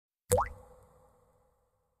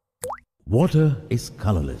Water is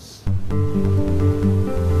colorless.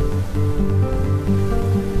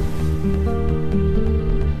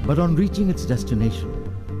 But on reaching its destination,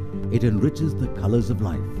 it enriches the colors of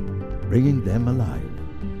life, bringing them alive.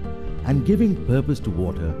 And giving purpose to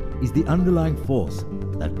water is the underlying force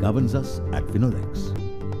that governs us at Finolex.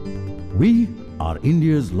 We are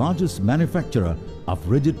India's largest manufacturer of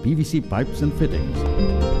rigid PVC pipes and fittings.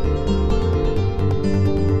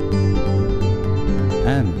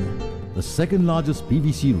 And the second largest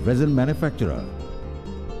PVC resin manufacturer.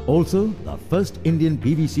 Also, the first Indian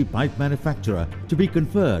PVC pipe manufacturer to be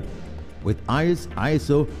conferred with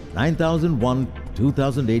ISO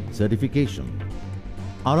 9001-2008 certification.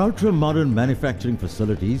 Our ultra-modern manufacturing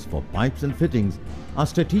facilities for pipes and fittings are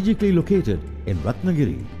strategically located in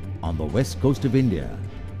Ratnagiri on the west coast of India,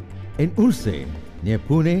 in Urse near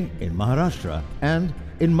Pune in Maharashtra, and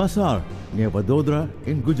in Masar near Vadodara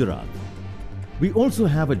in Gujarat. We also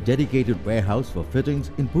have a dedicated warehouse for fittings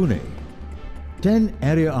in Pune, 10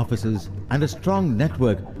 area offices and a strong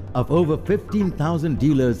network of over 15,000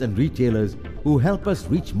 dealers and retailers who help us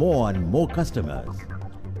reach more and more customers.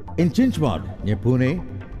 In Chinchwad near Pune,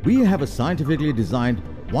 we have a scientifically designed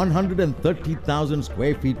 130,000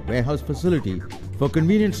 square feet warehouse facility for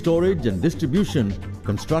convenient storage and distribution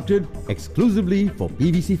constructed exclusively for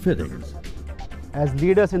PVC fittings. As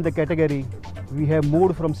leaders in the category, we have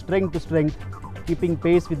moved from strength to strength, keeping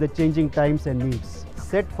pace with the changing times and needs.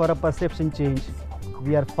 Set for a perception change,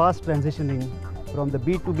 we are fast transitioning from the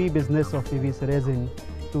B2B business of PVC resin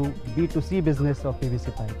to B2C business of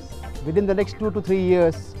PVC pipes. Within the next 2 to 3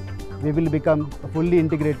 years, we will become a fully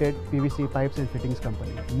integrated PVC pipes and fittings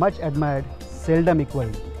company. Much admired, seldom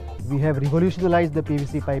equaled. We have revolutionized the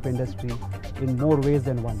PVC pipe industry in more ways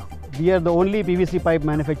than one. We are the only PVC pipe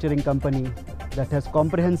manufacturing company that has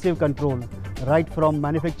comprehensive control right from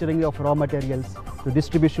manufacturing of raw materials to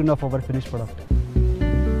distribution of our finished product.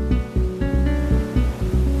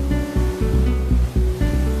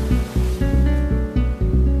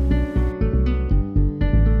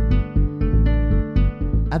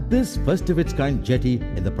 At this first-of-its-kind jetty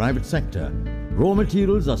in the private sector, raw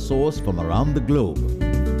materials are sourced from around the globe.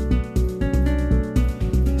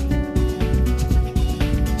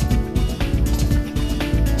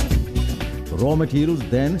 The raw materials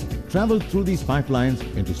then travel through these pipelines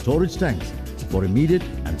into storage tanks for immediate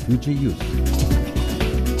and future use.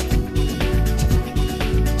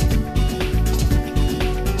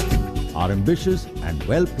 Our ambitious and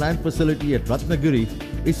well-planned facility at Ratnagiri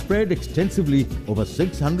is spread extensively over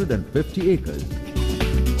 650 acres.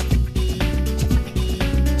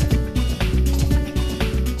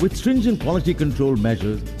 With stringent quality control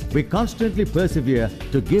measures, we constantly persevere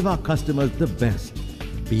to give our customers the best,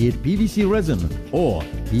 be it PVC resin or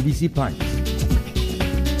PVC pipes.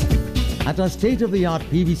 At our state-of-the-art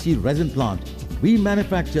PVC resin plant, we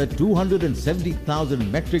manufacture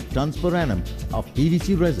 270,000 metric tons per annum of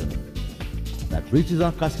PVC resin that reaches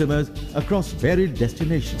our customers across varied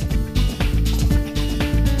destinations.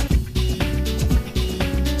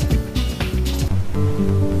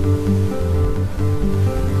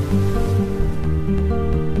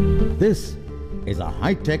 This is a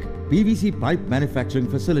high-tech PVC pipe manufacturing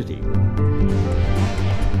facility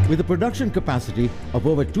with a production capacity of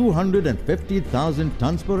over 250,000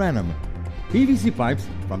 tons per annum. PVC pipes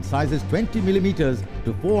from sizes 20 millimeters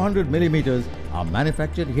to 400 millimeters are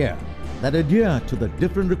manufactured here that adhere to the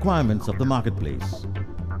different requirements of the marketplace.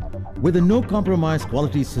 With a no-compromise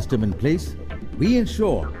quality system in place, we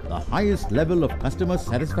ensure the highest level of customer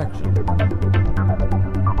satisfaction.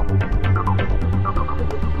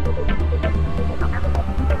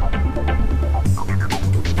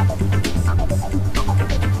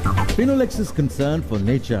 Finolex's concern for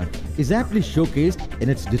nature is aptly showcased in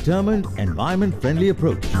its determined environment-friendly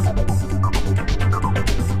approach.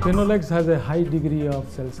 Finolex has a high degree of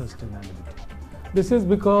self-sustainability. This is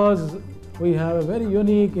because we have a very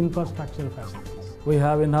unique infrastructure facilities. We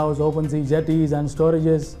have in-house open sea jetties and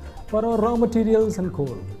storages for our raw materials and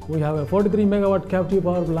coal. We have a 43 megawatt captive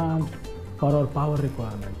power plant for our power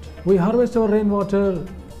requirement. We harvest our rainwater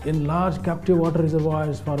in large captive water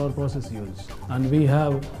reservoirs for our process use. And we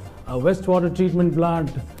have a wastewater treatment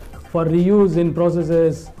plant for reuse in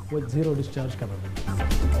processes with zero discharge capability.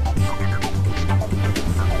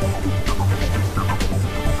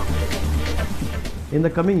 In the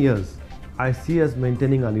coming years, I see us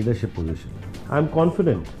maintaining our leadership position. I am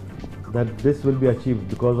confident that this will be achieved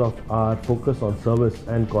because of our focus on service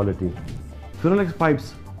and quality. Finolex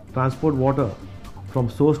pipes transport water from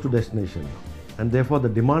source to destination, and therefore the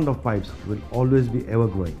demand of pipes will always be ever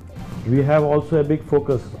growing. We have also a big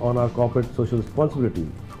focus on our corporate social responsibility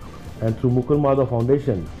And through Mukul Madhav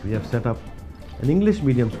Foundation, we have set up an English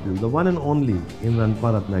medium school, the one and only in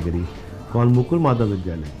Ranpa Ratnagiri, called Mukul Madhav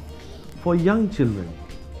Vidyalaya, for young children,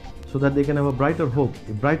 so that they can have a brighter hope,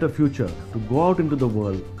 a brighter future to go out into the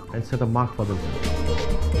world and set a mark for themselves.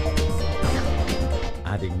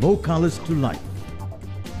 Adding more colors to life.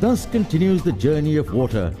 Thus continues the journey of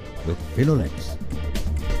water with Finolex.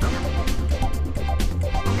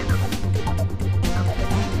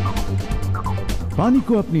 पानी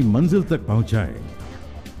को अपनी मंजिल तक पहुंचाए,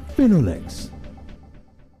 Finolex.